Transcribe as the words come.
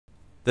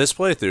This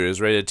playthrough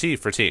is rated T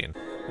for teen.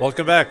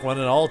 Welcome back, one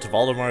and all, to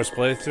Vauldemare's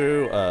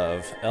playthrough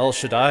of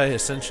Erushadai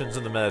Asenshon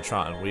in the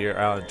Metatron. We are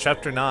on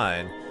Chapter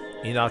 9,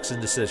 Enoch's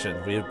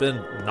Indecision. We have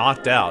been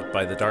knocked out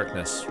by the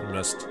darkness. We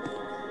must,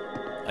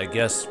 I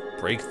guess,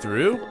 break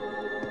through?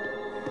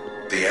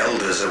 The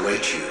elders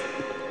await you.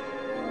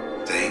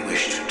 They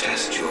wish to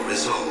test your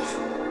resolve.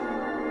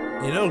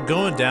 You know,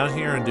 going down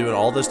here and doing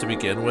all this to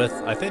begin with,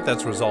 I think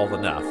that's resolve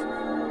enough.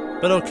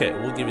 But okay,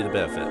 we'll give you the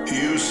benefit.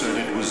 You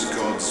said it was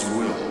God's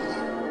will.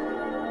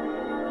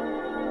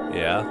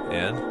 Yeah,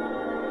 and?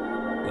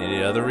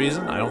 Any other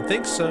reason? I don't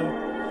think so.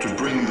 To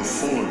bring the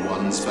fallen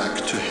ones back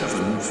to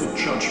heaven for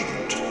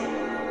judgment.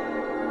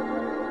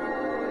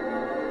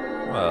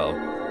 Well,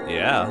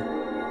 yeah.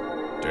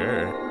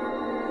 Durr.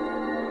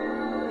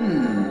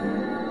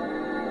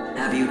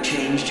 Have you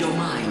changed your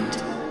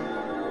mind?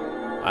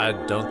 I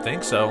don't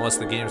think so, unless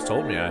the game's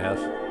told me I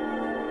have.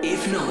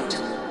 If not,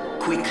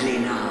 quickly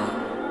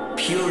now,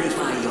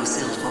 purify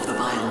yourself of the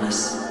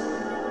vileness.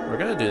 We're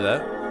gonna do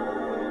that.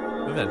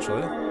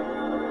 Eventually.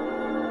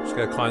 Just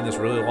gotta climb this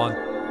really long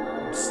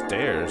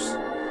stairs.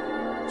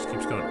 Just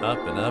keeps going up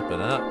and up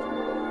and up.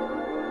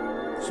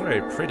 It's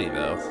very pretty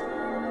though.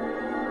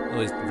 At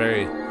least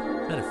very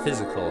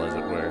metaphysical, as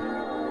it were.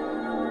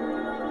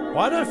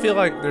 Why do I feel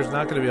like there's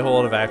not gonna be a whole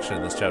lot of action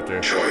in this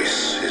chapter?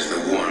 Choice is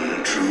the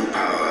one true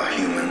power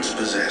humans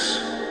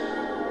possess.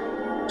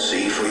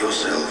 See for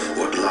yourself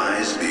what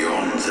lies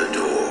beyond the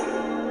door.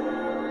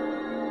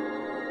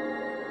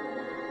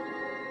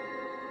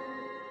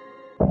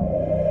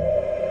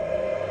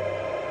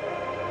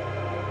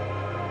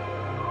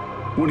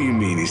 What do you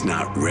mean he's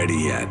not ready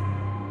yet?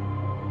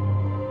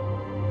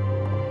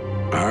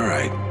 All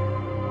right.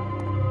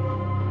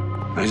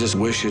 I just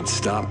wish you'd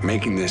stop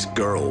making this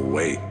girl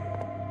wait.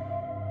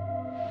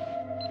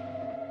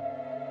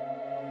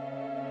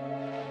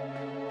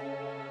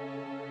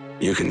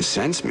 You can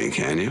sense me,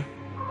 can you?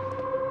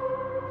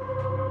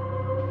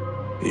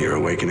 Your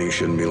awakening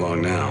shouldn't be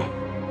long now.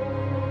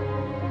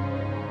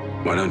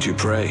 Why don't you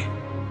pray?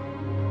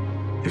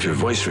 If your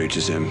voice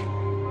reaches him,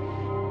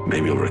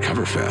 maybe you'll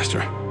recover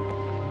faster.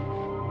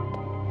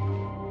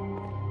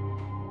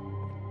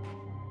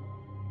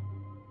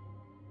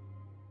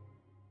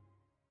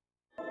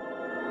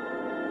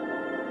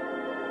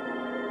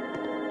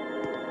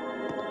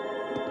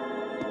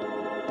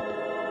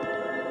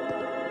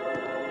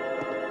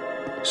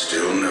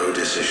 Still no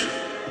decision.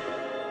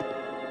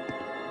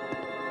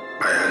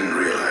 I hadn't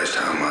realized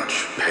how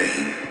much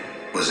pain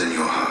was in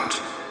your heart.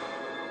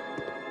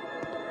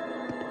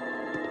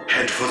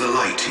 Head for the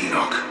light,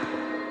 Enoch.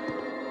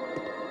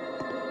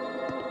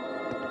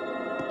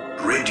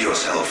 Rid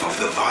yourself of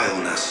the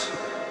vileness.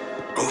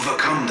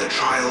 Overcome the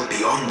trial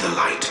beyond the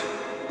light.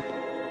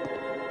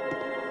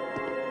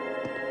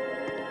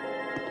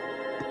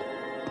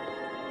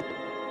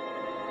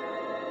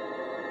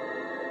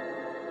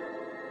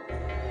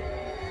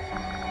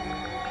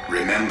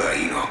 Remember,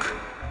 Enoch,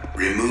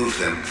 remove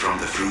them from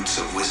the fruits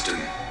of wisdom.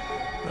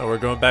 Oh, we're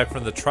going back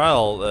from the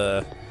trial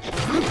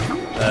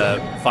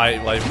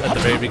fight, like at the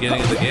very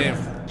beginning of the game.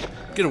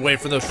 Get away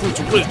from those fruits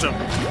of wisdom.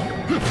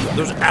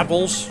 Those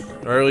apples,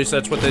 or at least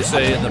that's what they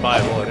say in the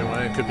Bible.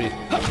 Anyway, it could be.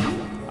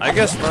 I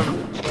guess I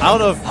don't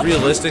know if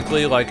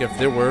realistically, like if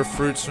there were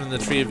fruits from the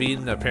Tree of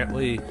Eden,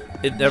 apparently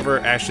it never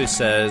actually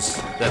says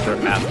that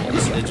they're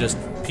apples. It just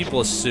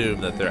people assume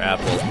that they're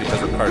apples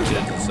because of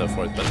cartoons and so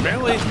forth. But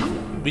apparently,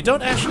 we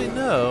don't actually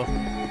know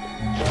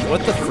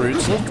what the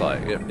fruits look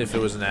like. If it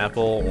was an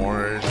apple,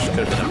 orange,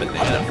 could have been a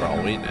banana for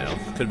all we know.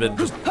 Could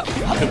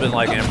have been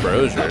like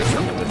ambrosia or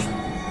something. Which,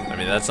 I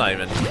mean, that's not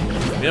even.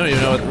 We don't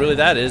even know what really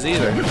that is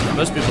either.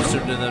 Most people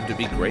assume them to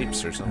be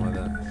grapes or something like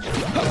that.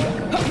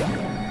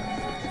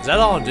 Is that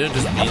all I'm doing?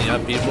 Just beating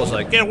up people? It's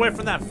like, get away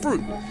from that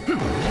fruit.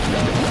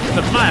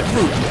 That's my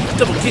fruit.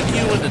 Double kick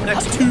you into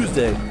next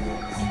Tuesday.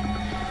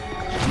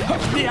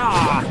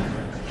 Yeah.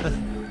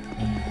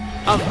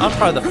 I'm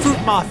part of the fruit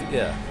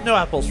mafia. No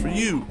apples for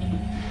you.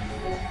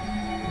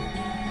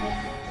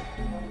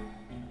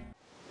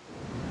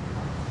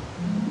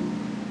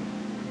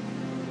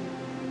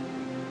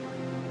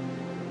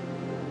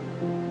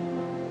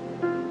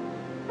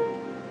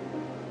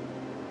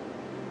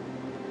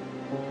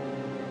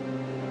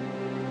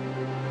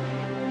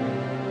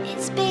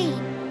 It's been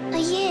a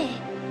year.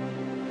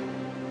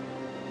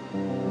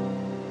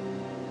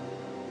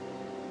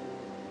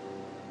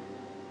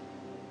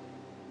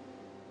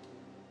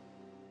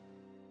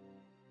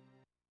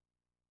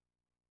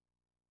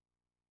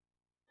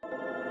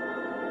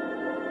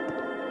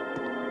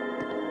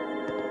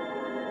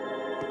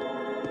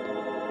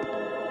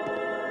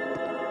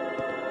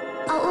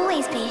 I'll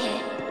always be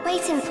here,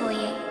 waiting for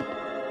you.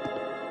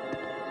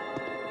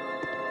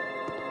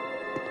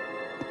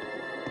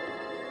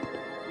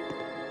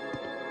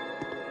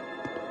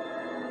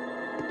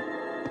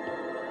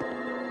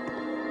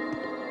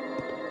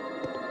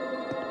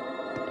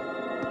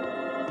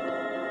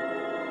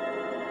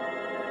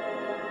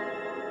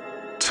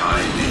 Time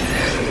in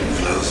heaven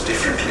flows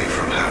differently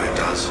from how it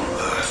does on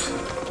Earth.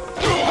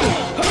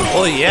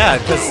 Well, yeah,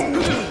 because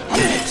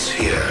Minutes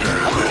here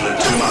are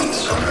equivalent to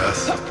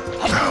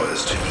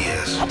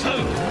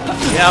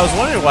Yeah, I was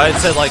wondering why it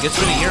said, like, it's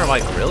been a year. I'm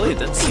like, really? It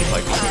didn't seem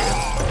like a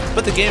year.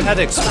 But the game had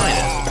to explain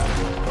it.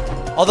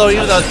 Although,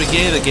 even though at the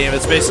beginning of the game,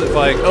 it's basically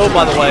like, oh,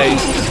 by the way, you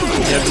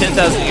know,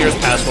 10,000 years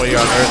passed while you're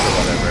on Earth or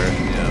whatever,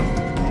 you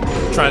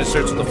know, trying to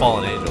search for the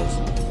fallen angels.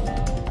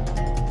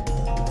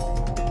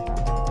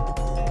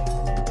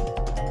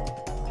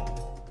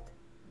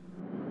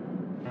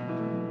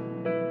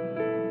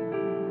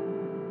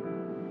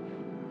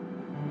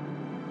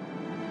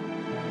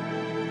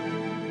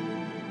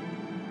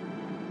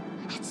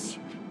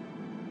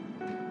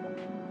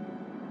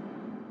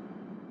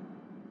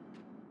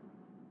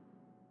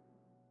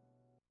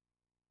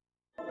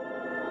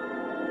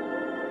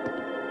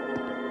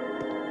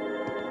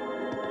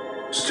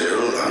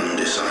 Still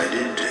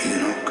undecided,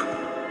 Enoch?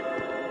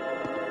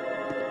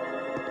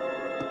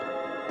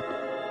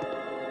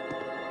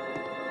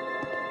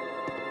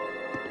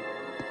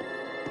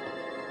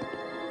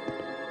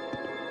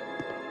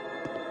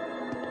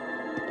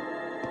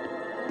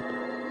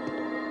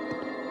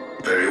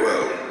 Very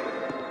well.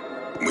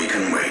 We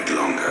can wait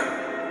longer.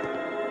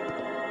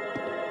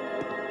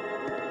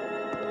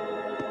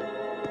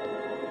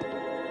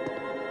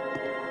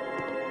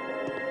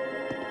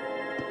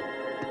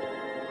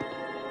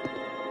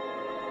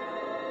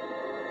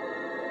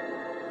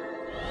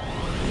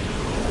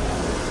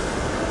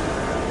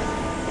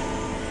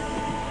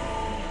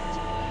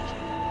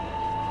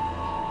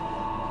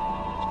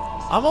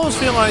 I'm almost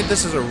feeling like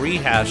this is a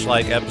rehash,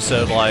 like,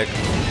 episode, like,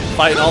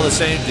 fighting all the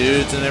same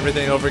dudes and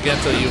everything over again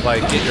until you,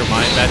 like, get your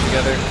mind back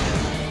together.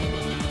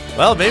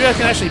 Well, maybe I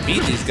can actually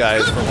beat these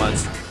guys for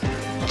once.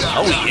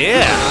 Oh,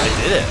 yeah, I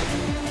did it.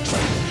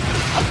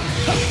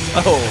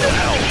 Oh,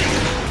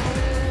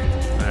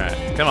 wow.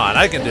 Alright, come on,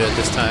 I can do it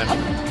this time.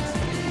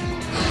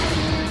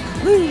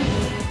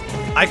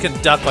 I can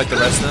duck like the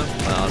rest of them.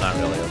 Well, not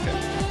really, okay.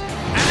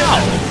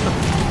 Ow!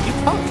 You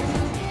punk.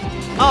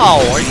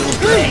 Oh, are you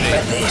kidding me?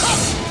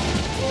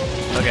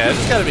 Okay, I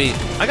just gotta be...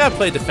 I gotta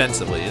play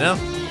defensively, you know?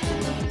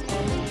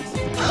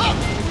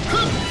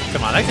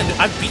 Come on, I can...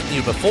 I've beaten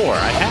you before.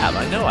 I have.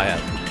 I know I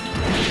have.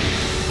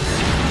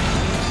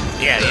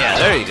 Yeah,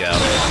 there you go.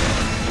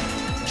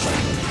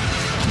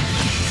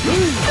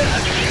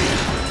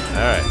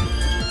 Alright.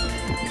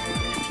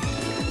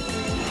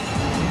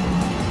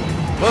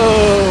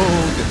 Whoa!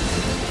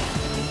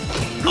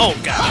 Oh,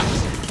 God.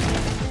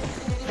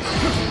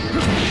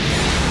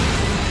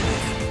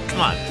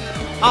 Come on.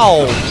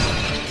 Oh!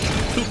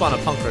 Poop on a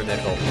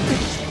pumpernickel.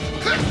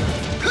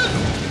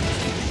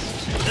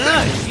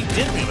 Ah, you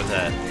did me with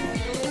that.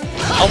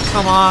 Oh,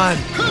 come on.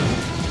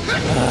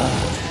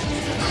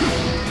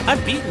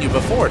 I've beaten you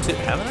before, too,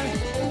 haven't I?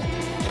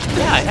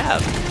 Yeah, I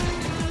have.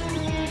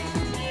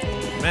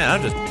 Man,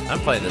 I'm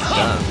playing this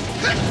dumb.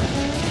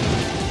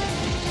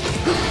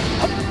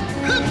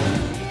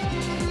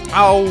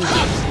 Oh!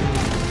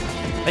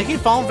 I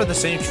keep falling for the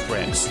same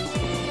tricks.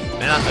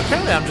 Man,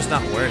 apparently I'm just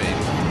not learning.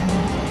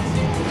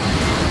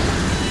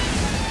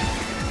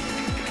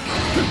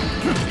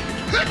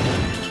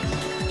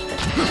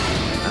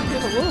 I'm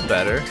getting a little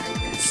better,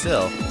 but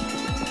still.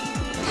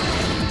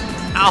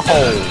 Ow!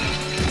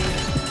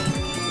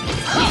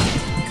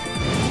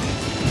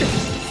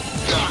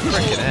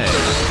 Frickin' A.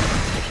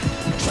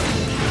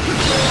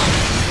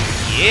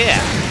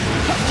 Yeah!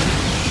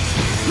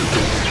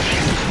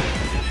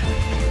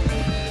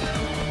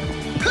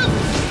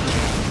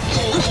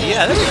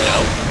 Yeah, there we go.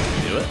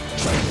 Do it.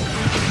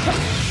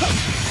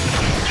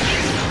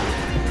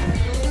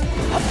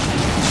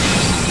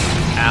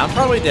 I'm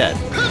probably dead.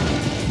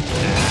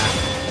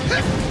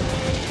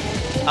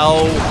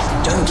 Oh.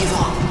 Don't give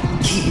up.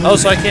 Keep moving. Oh,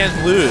 so I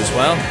can't lose.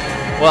 Well,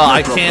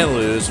 I can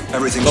lose.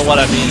 But what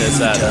I mean is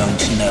that you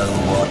don't know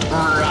what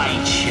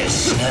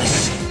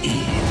righteousness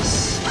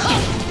is.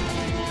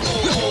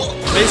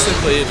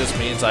 Basically, it just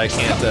means I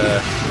can't.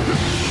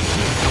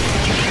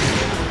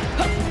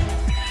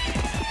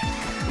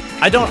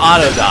 I don't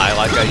auto die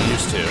like I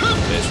used to.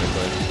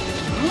 Basically.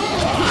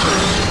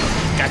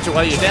 Got you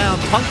while you're down,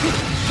 punk.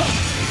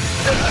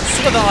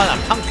 Swither on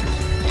a punk.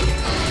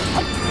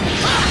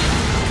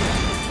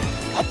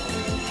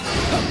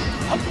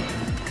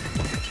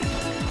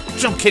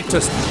 Jump kick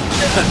to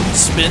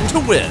spin to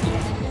win.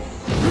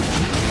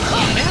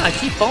 Man, I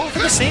keep falling for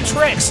the same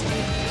tricks.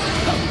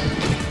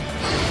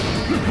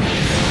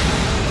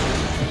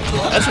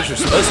 That's what you're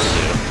supposed to do.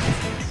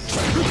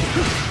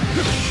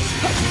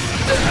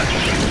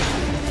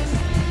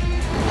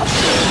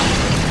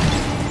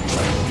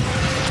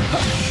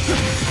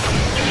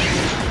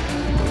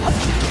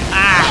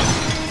 Ah!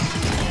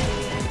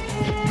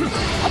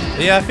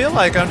 Yeah, I feel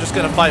like I'm just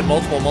gonna fight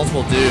multiple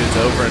dudes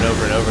over and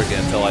over and over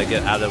again until I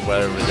get out of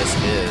whatever this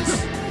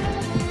is.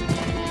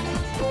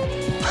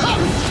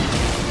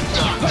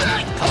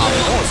 Come on, we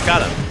almost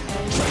got him.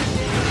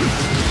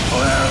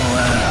 Well.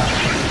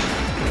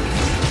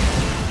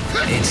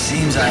 It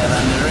seems I have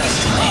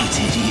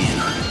underestimated you.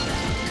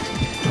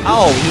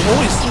 Oh, you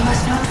always... You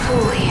must not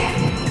fall here.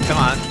 Come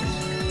on.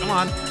 Come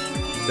on.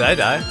 Did I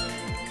die?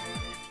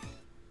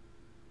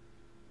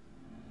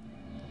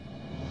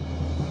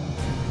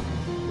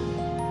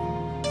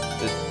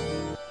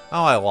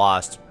 Oh, I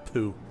lost.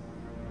 Poo.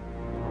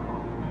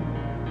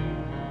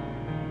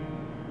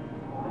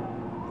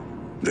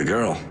 The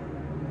girl.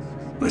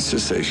 Let's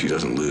just say she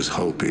doesn't lose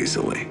hope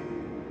easily.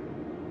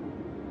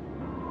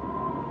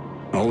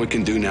 All we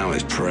can do now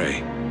is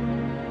pray.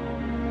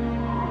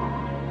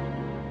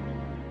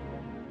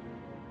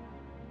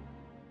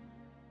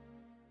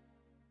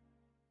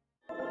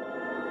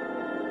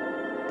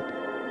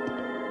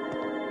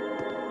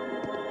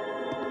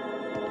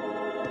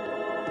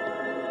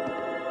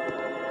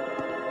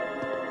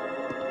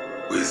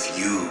 With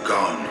you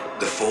gone,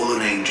 the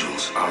fallen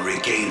angels are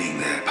regaining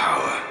their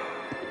power.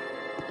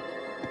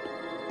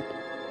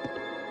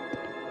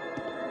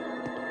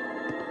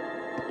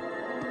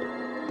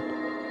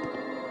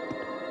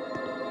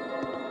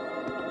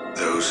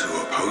 Those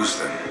who oppose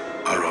them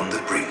are on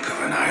the brink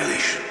of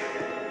annihilation.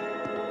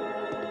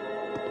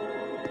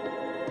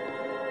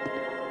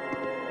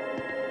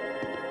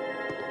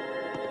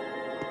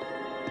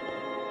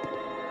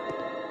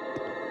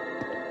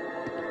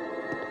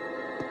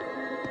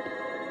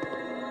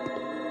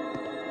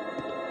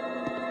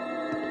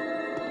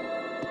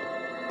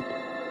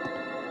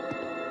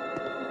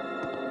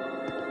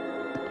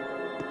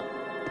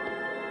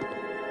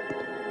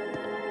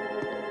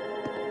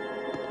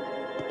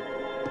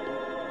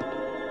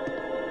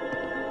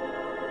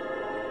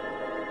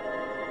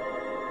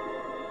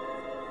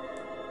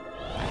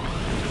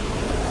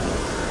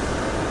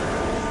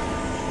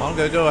 I'm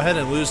gonna go ahead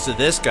and lose to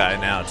this guy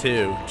now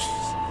too.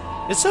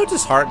 It's so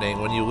disheartening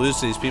when you lose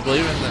to these people,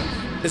 even though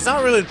it's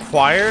not really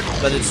required,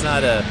 but it's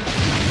not a.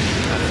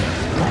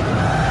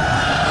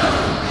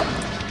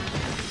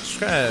 Just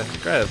try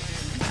to.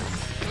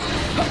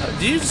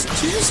 Do you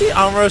see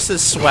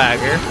Amros's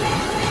swagger?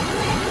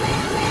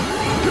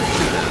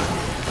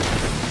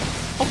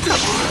 Oh,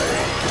 come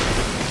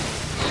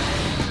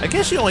on. I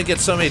guess you only get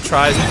so many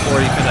tries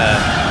before you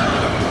can.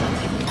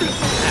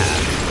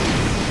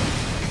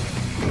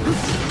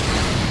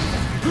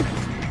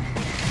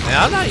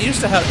 Yeah, I'm not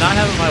used to not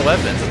having my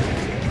weapons.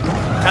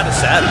 I'm kind of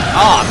sad.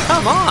 Oh,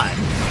 come on!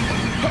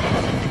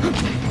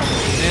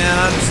 Man,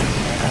 I'm just...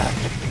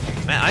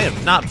 man, I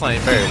am not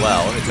playing very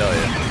well, let me tell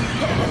you.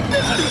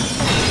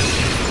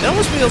 It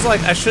almost feels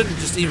like I shouldn't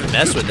just even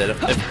mess with it.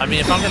 I mean,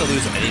 if I'm going to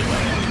lose anyway.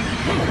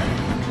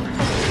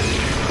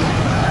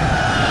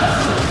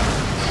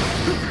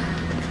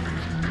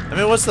 I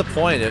mean, what's the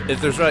point?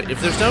 If there's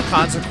no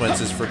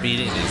consequences for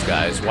beating these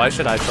guys, why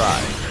should I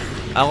try?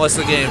 Unless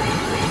the game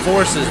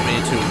forces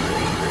me to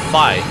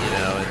fight, you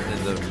know,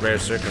 in the rare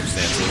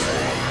circumstances.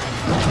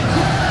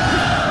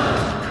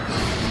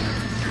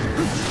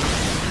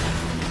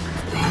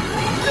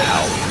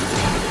 Ow.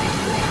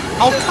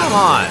 Oh, come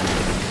on!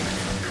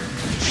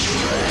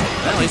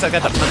 Well, at least I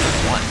got to punch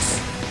him once.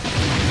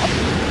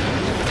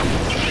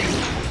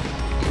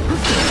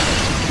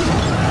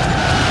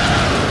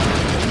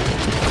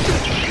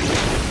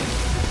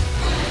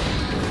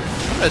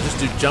 I'm gonna just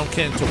do jump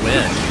kick to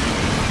win.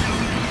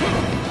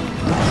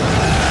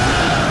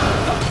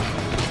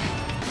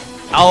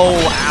 Oh,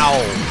 ow.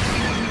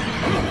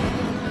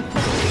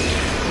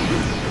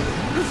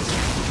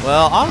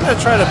 Well, I'm gonna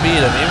try to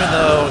beat him,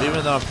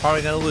 even though I'm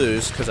probably gonna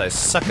lose because I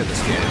suck at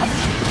this game.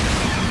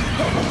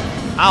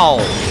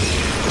 Ow.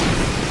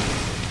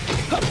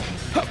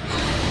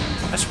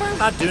 I swear I'm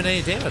not doing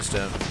any damage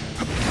to him.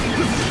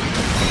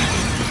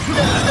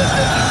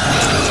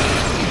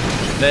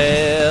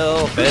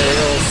 Fail,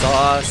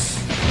 sauce.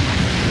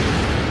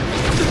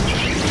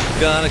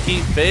 Gonna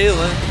keep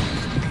failing.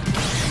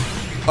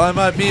 I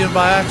might be in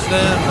by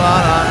accident,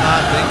 but I'm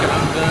not thinking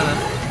I'm gonna.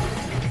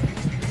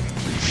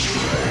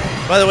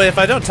 By the way, if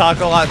I don't talk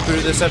a lot through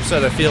this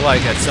episode, I feel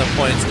like at some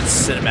points it's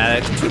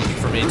cinematic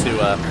for me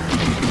to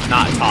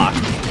not talk.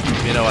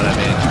 You know what I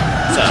mean?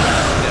 So,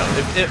 you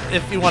know,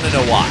 if you want to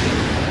know why,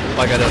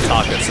 like I don't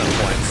talk at some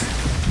points.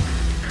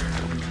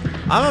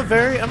 I'm a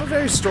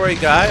very story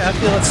guy. I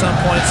feel at some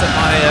points that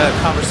my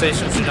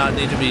conversations do not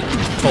need to be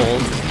told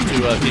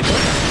to people.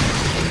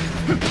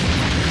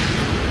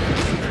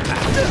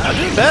 I'm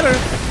doing better.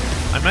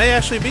 I may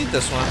actually beat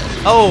this one.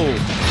 Oh!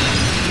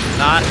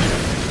 Not.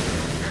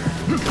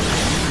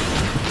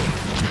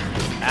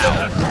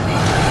 Ow.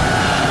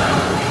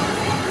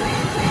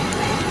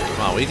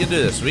 Come on, we can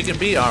do this. We can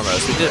beat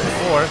Armos. We did it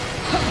before.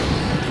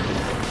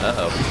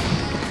 Uh-oh.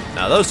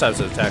 Now those types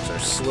of attacks are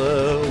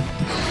slow.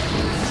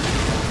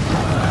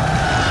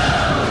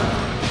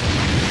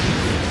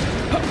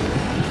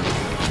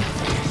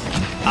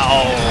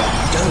 Oh!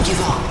 Don't give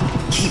up.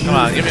 Keep Come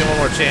on, give me one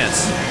more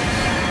chance.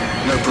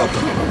 No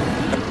problem.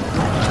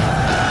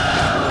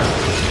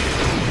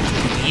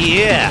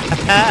 Yeah!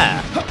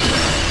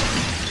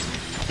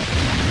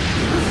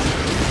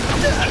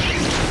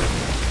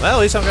 Well,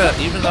 at least I'm gonna,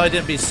 even though I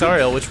didn't beat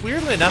Sariel, which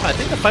weirdly enough, I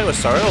think the fight with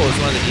Sariel was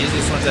one of the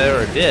easiest ones I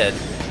ever did.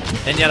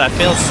 And yet I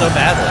failed so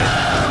badly.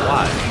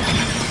 Why?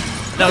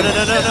 No.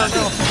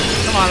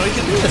 Come on, we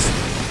can do this.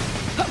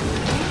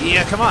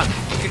 Yeah, come on.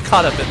 Get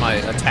caught up in my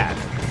attack.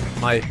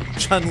 My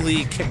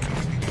Chun-Li kick,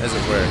 as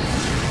it were.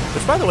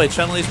 Which, by the way,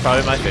 Chun-Li is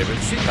probably my favorite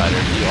Street Fighter,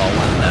 if you all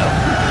want to know.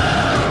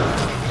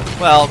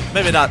 Well,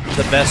 maybe not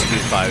the best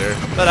Street Fighter,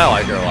 but I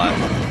like her a lot.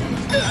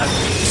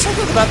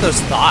 Something about those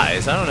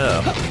thighs, I don't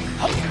know.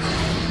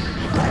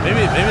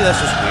 Maybe that's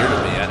just weird to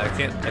me. I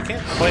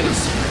can't quite.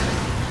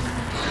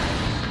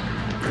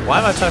 Why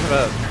am I talking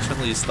about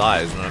Chun-Li's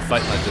thighs when I'm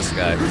fighting like this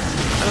guy? I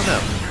don't know.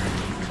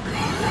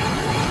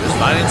 Just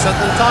finding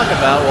something to talk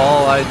about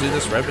while I do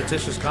this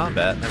repetitious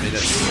combat. I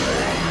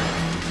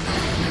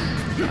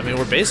mean,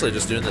 we're basically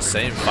just doing the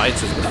same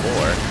fights as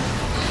before.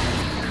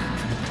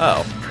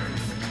 Oh.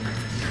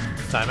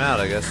 Time out,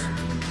 I guess.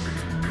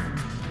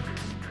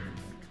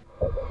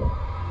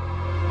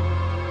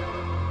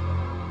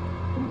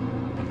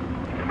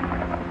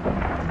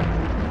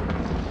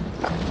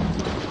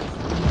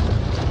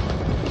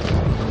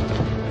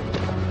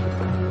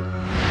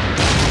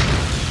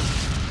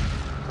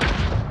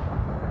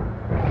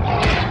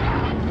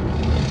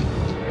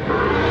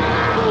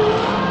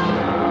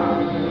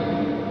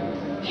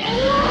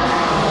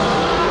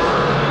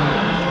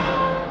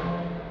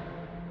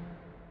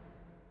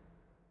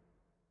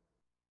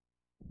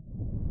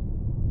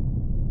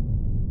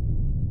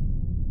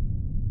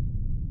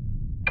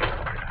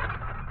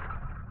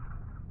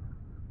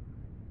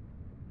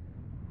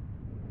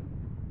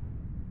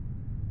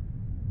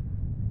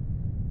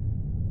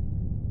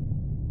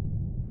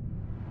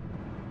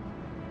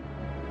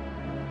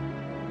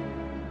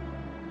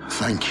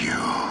 Thank you.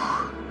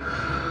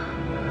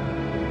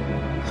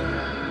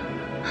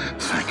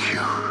 Thank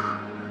you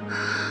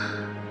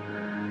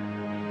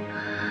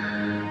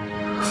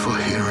for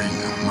hearing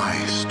my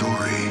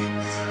story.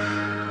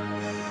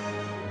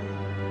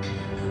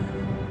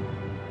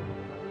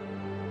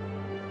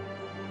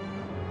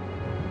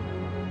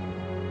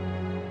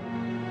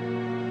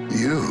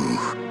 You.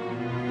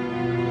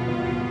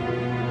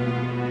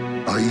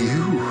 Are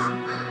you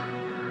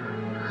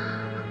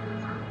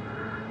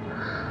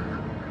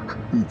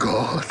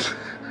God?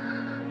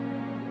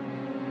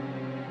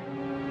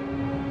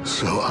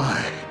 So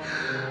I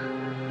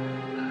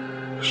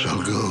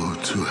shall go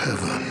to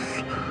heaven.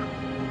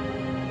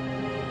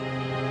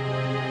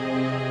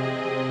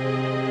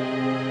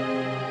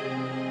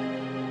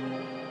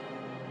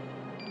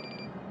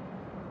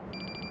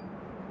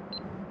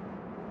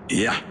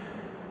 Yeah.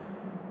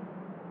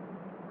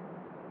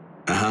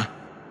 Uh-huh.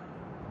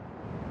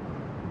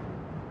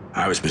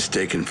 I was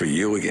mistaken for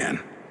you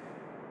again.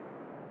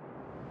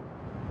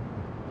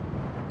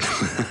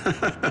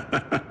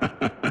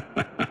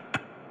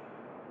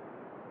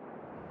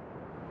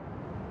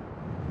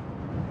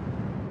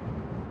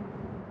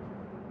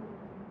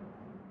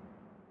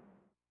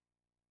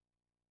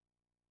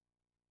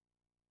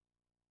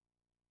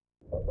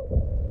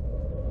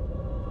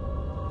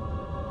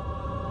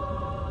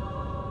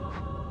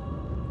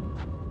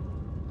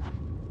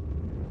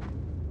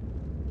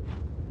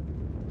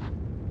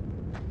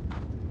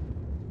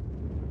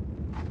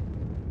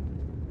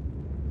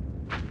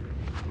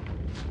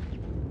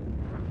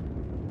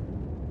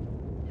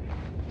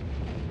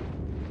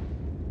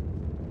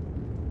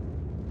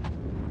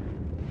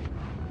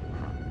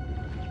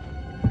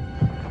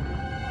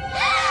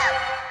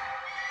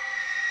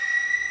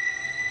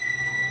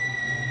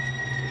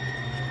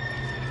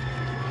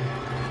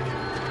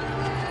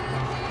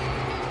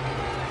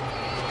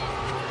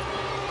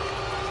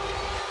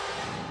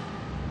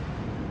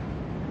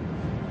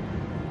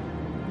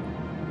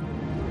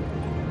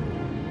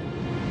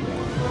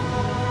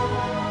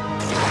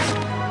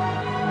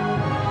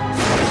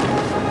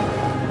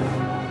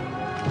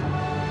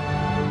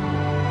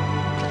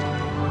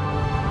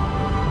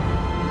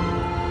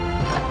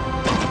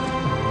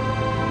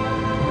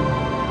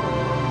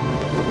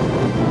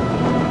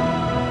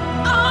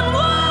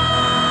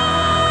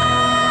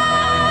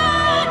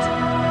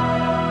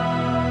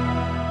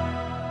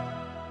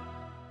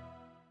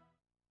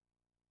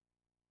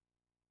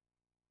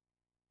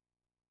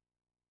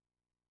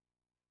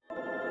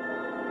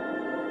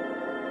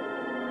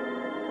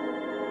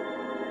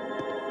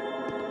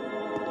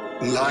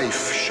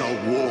 Life shall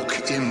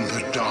walk in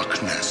the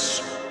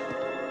darkness.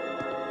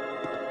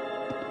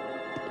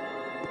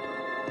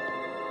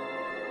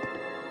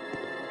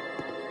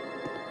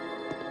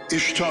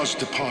 Ishtar's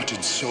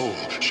departed soul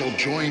shall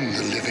join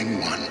the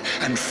living one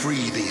and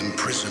free the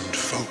imprisoned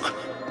folk.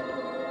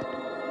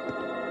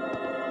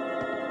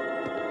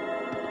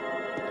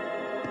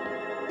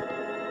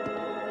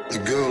 The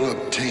girl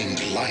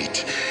obtained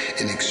light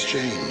in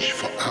exchange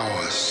for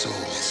our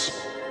souls.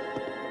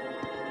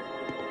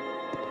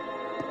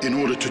 In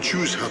order to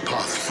choose her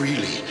path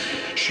freely,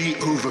 she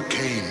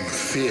overcame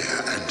fear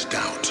and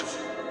doubt.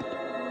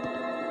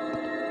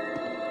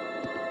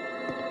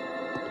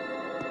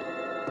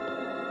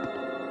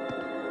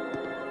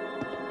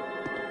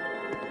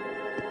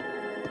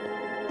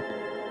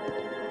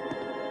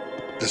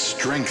 The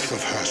strength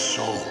of her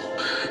soul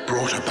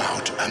brought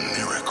about a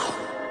miracle.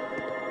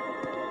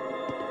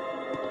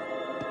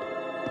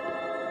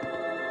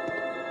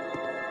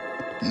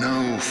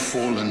 No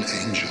fallen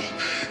angel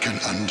can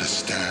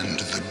understand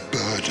the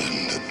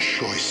burden that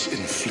choice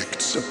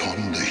inflicts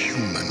upon the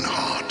human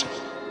heart.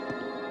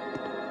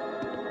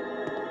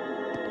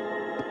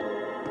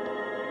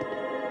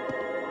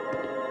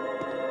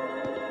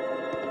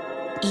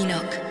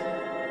 Enoch,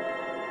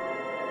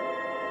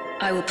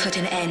 I will put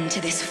an end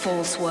to this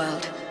false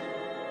world.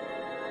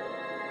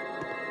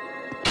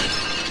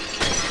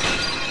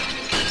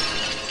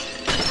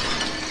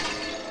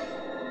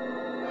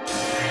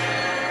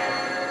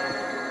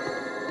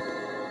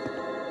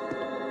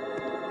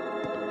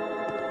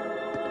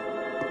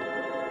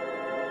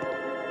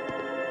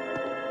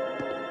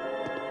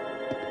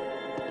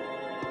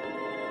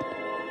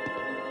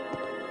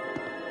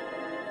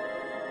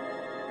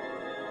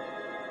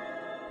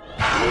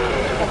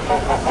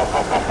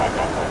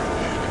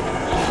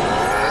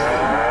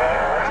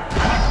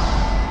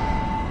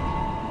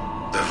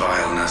 The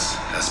vileness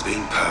has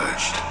been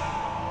purged.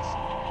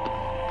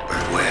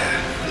 But where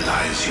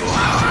lies your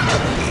heart,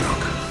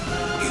 Enoch?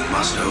 You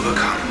must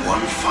overcome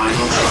one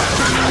final trial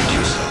to rid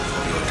yourself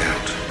of your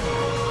doubt.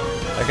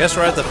 I guess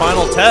we're at the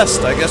final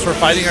test. I guess we're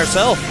fighting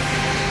ourselves.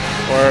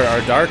 Or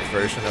our dark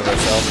version of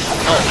ourselves.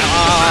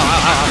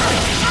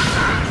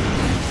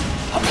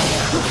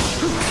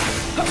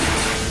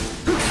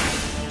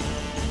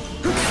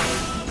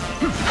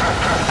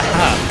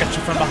 Oh, got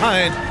you from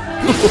behind.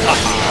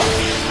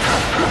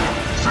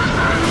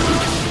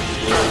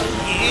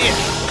 Yeah.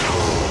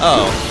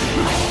 Oh,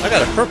 I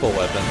got a purple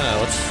weapon. Huh?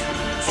 Let's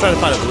try to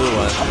find a blue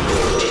one.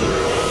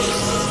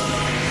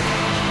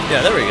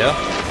 Yeah, there we go.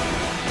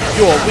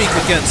 You are weak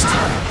against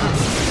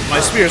my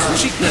spears of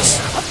cheapness,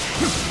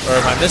 or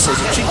my missiles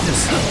of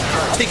cheapness.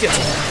 Take it.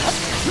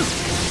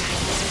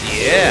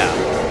 Yeah.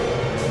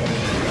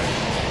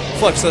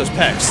 Flex those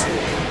pecs.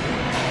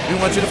 We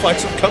want you to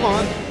flex them. Come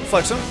on,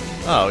 flex them.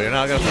 Oh, you're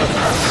not gonna flex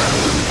them.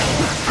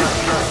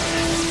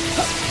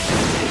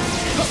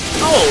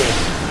 Oh!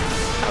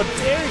 How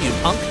dare you,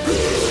 punk!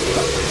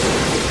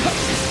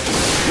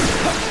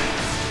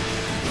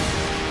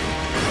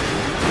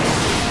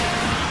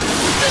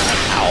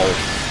 Ow!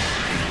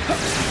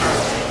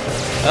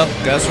 Oh,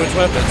 gotta switch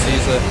weapons.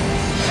 He's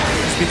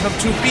become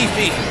too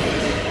beefy.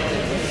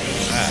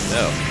 Ah,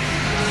 no.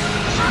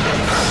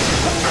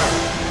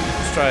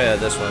 Let's try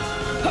this one.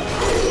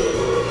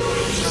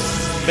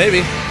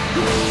 Maybe.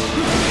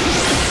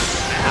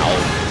 Ow.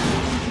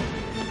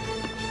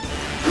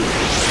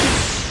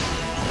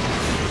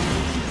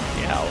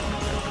 Ow.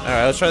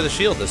 Alright, let's try the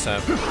shield this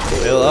time.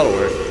 Maybe that'll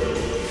work.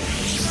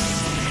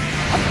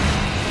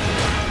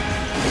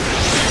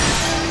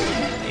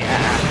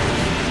 Yeah.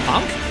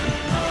 Punk?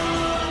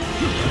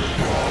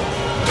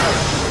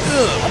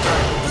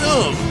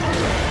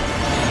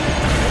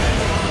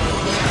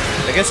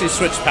 I guess he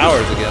switched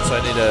powers again, so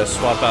I need to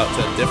swap out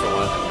to a different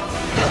one.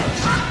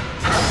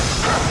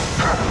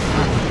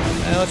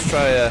 And let's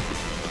try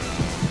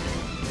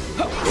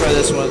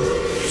this one.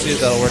 See if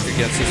that'll work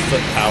against his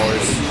foot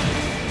powers.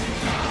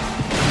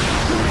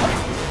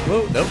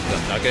 Whoa, nope,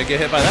 not gonna get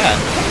hit by that.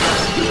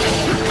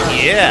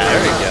 Yeah,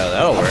 there we go,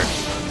 that'll work.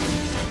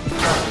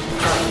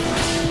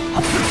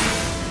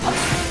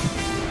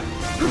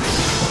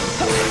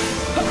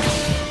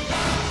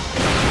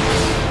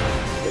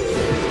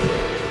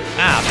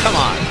 Ah, come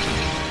on.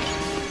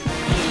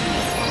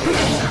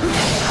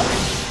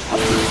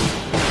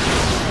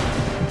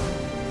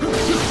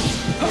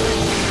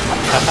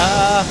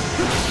 Haha.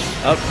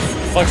 Up,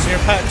 flexing your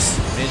pecs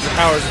means your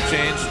powers have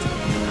changed.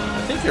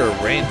 I think you're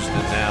ranged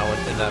now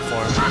in that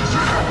form.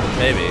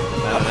 Maybe.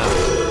 I don't know.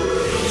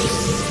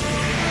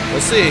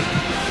 We'll see.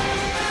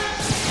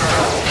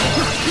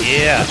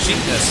 Yeah,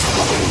 cheapness.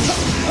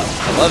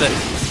 I love it.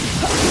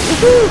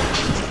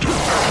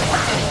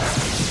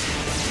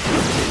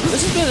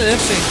 This has been an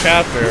interesting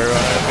chapter,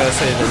 I've got to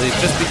say the least,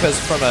 just because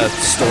from a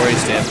story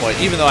standpoint,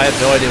 even though I have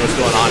no idea what's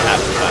going on half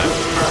the time.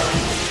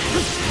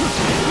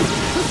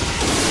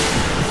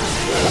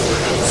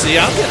 See,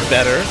 I'm getting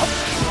better.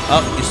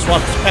 Oh, he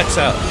swapped his pecs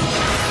out.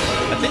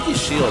 I think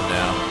he's shield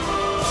now.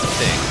 I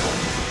think.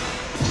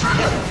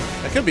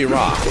 I could be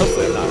wrong.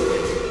 Hopefully I'm not.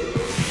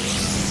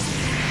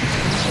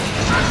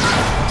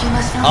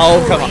 Oh,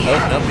 come on.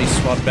 Oh, nope, he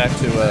swapped back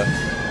to,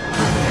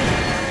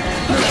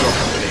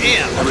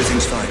 Bam!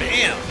 Everything's fine.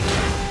 Bam!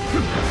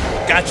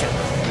 Gotcha.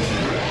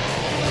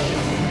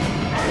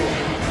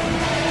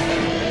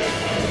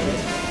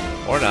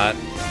 Or not.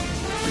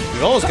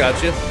 We've almost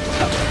got you.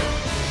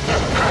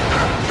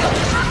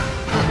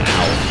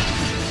 Ow.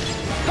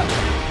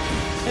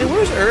 Hey,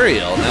 where's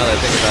Uriel, now that I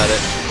think about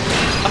it?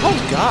 Oh,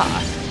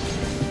 God.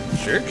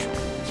 Jerk.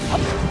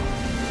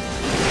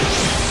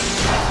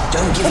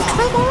 Don't give up.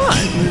 Come on.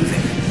 Keep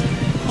moving.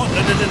 Oh,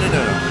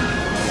 no.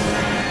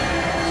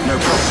 No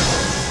problem.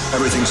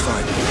 Everything's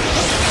fine.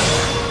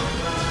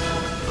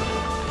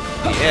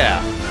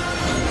 Yeah.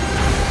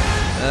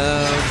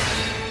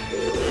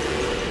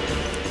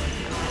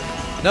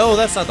 No,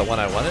 that's not the one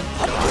I wanted.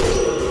 Come on.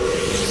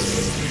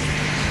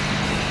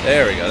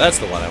 There we go. That's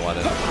the one I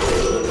wanted.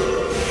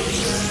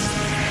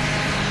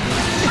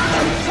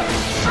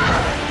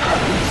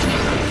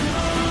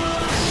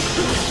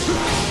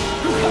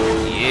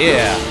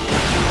 Yeah.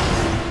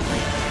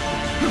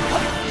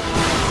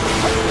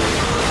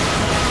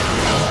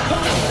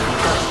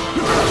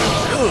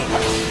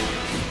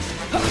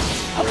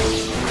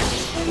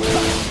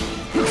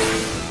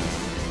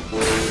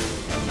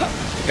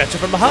 got you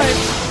from behind.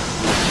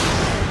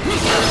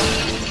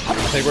 I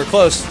think we're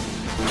close.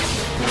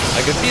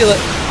 I can feel it.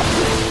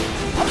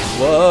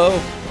 Whoa.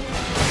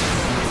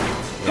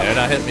 Yeah, they're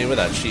not hitting me with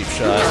that cheap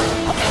shot.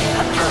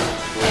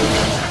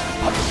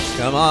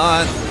 Come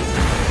on.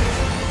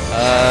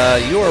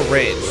 You are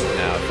ranged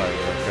now, if I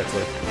remember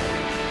correctly.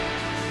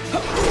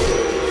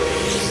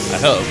 I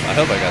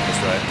hope I got this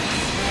right.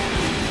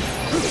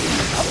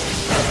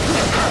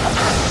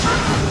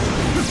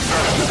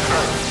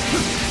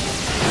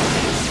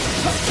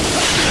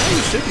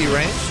 You should be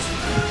ranged.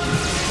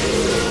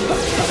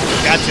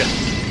 Gotcha.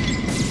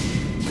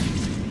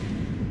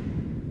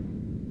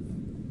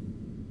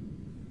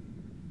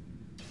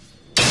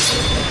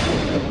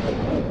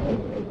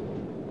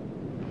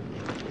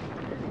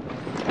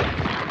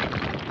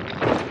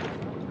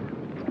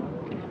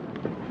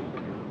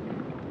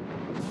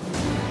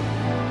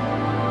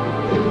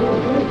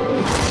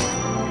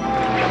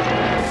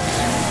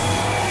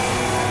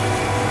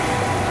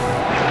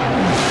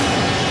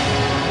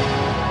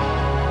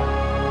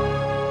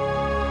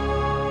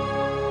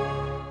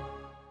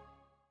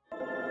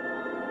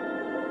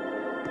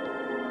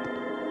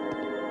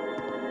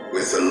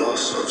 With the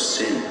loss of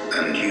sin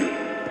and you,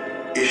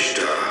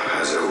 Ishtar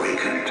has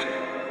awakened.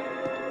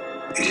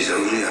 It is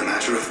only a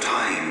matter of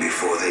time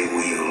before they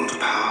wield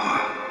power.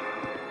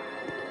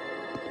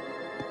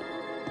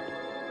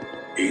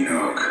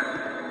 Enoch,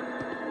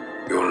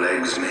 your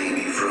legs may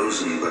be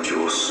frozen, but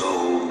your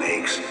soul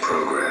makes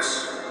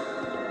progress.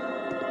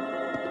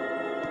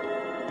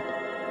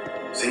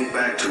 Think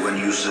back to when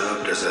you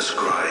served as a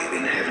scribe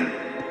in heaven.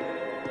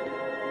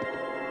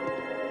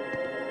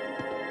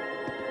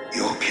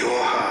 Your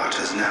pure heart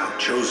has now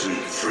chosen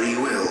free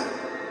will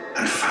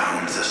and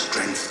found the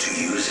strength to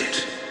use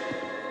it.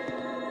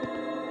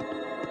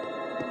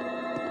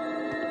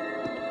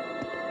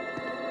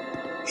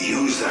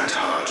 Use that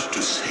heart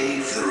to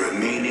save the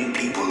remaining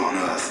people on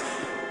Earth.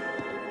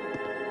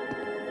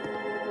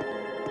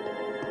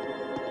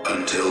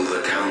 Until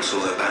the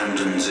Council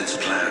abandons its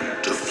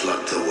plan to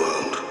flood the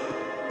world.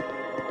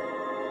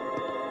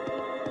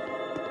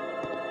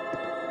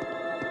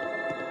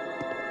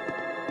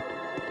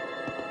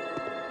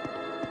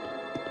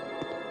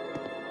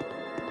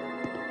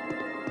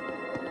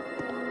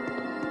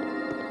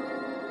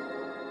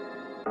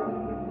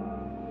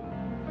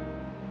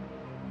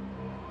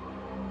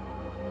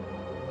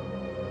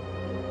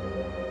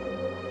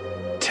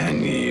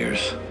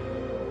 Years.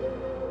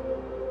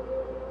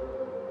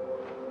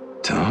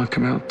 Talk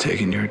about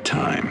taking your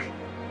time.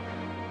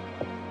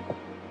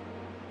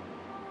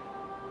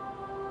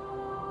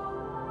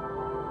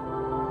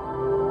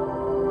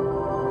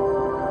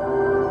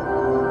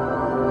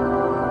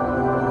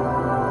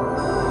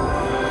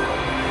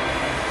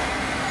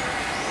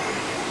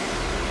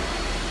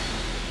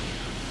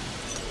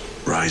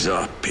 Rise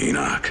up,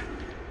 Enoch.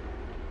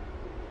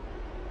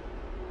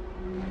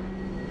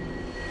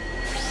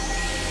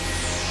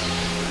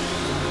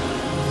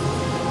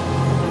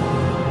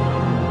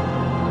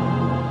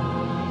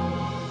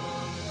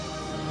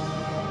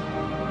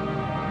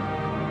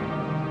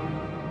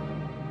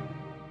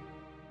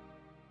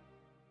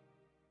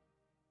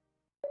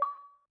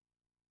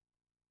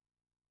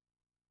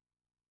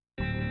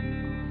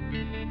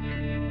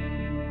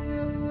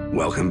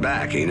 Welcome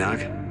back, Enoch.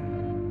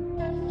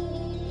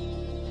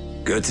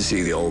 Good to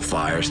see the old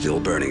fire still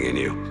burning in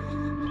you.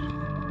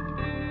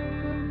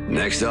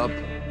 Next up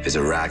is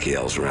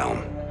Arakiel's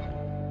realm.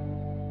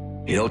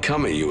 He'll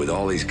come at you with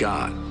all he's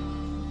got.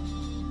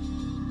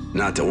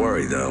 Not to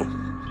worry, though.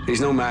 He's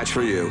no match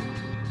for you.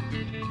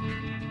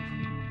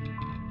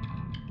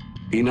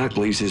 Enoch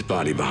leaves his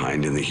body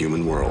behind in the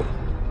human world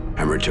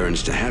and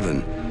returns to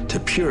heaven to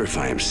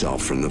purify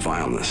himself from the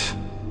vileness.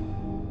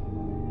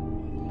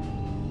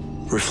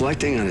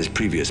 Reflecting on his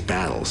previous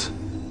battles,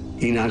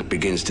 Enoch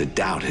begins to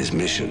doubt his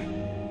mission.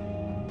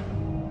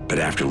 But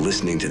after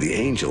listening to the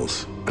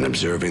angels and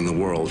observing the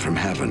world from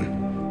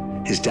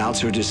heaven, his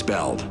doubts are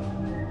dispelled,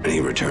 and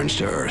he returns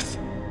to Earth.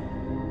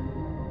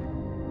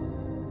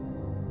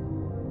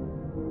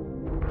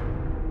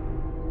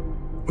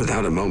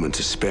 Without a moment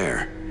to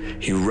spare,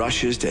 he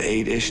rushes to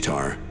aid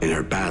Ishtar in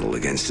her battle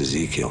against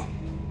Ezekiel.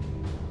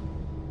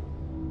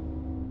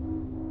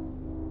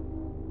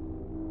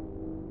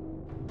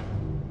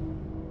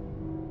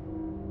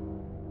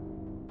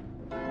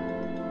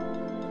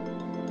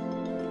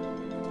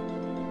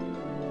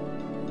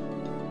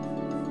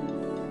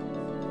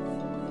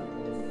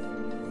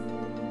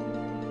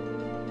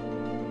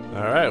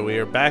 Alright, we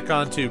are back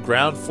onto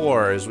ground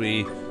floor as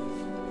we,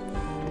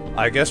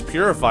 I guess,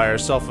 purify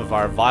ourselves of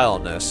our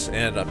vileness.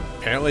 And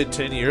apparently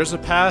 10 years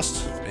have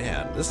passed.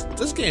 Man,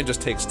 this game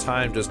just takes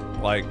time, just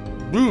like,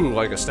 woo,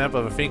 like a snap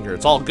of a finger.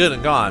 It's all good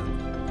and gone.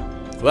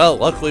 Well,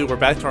 luckily we're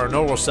back to our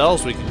normal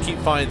selves. We can keep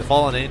finding the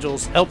fallen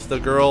angels, help the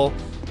girl,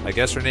 I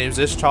guess her name's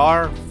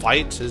Ishtar,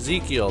 fight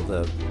Ezekiel,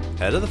 the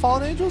head of the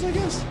fallen angels, I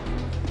guess?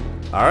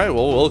 Alright,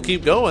 well, we'll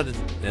keep going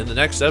in the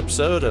next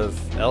episode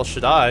of El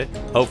Shaddai.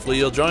 Hopefully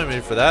you'll join me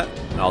for that,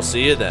 and I'll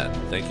see you then.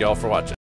 Thank you all for watching.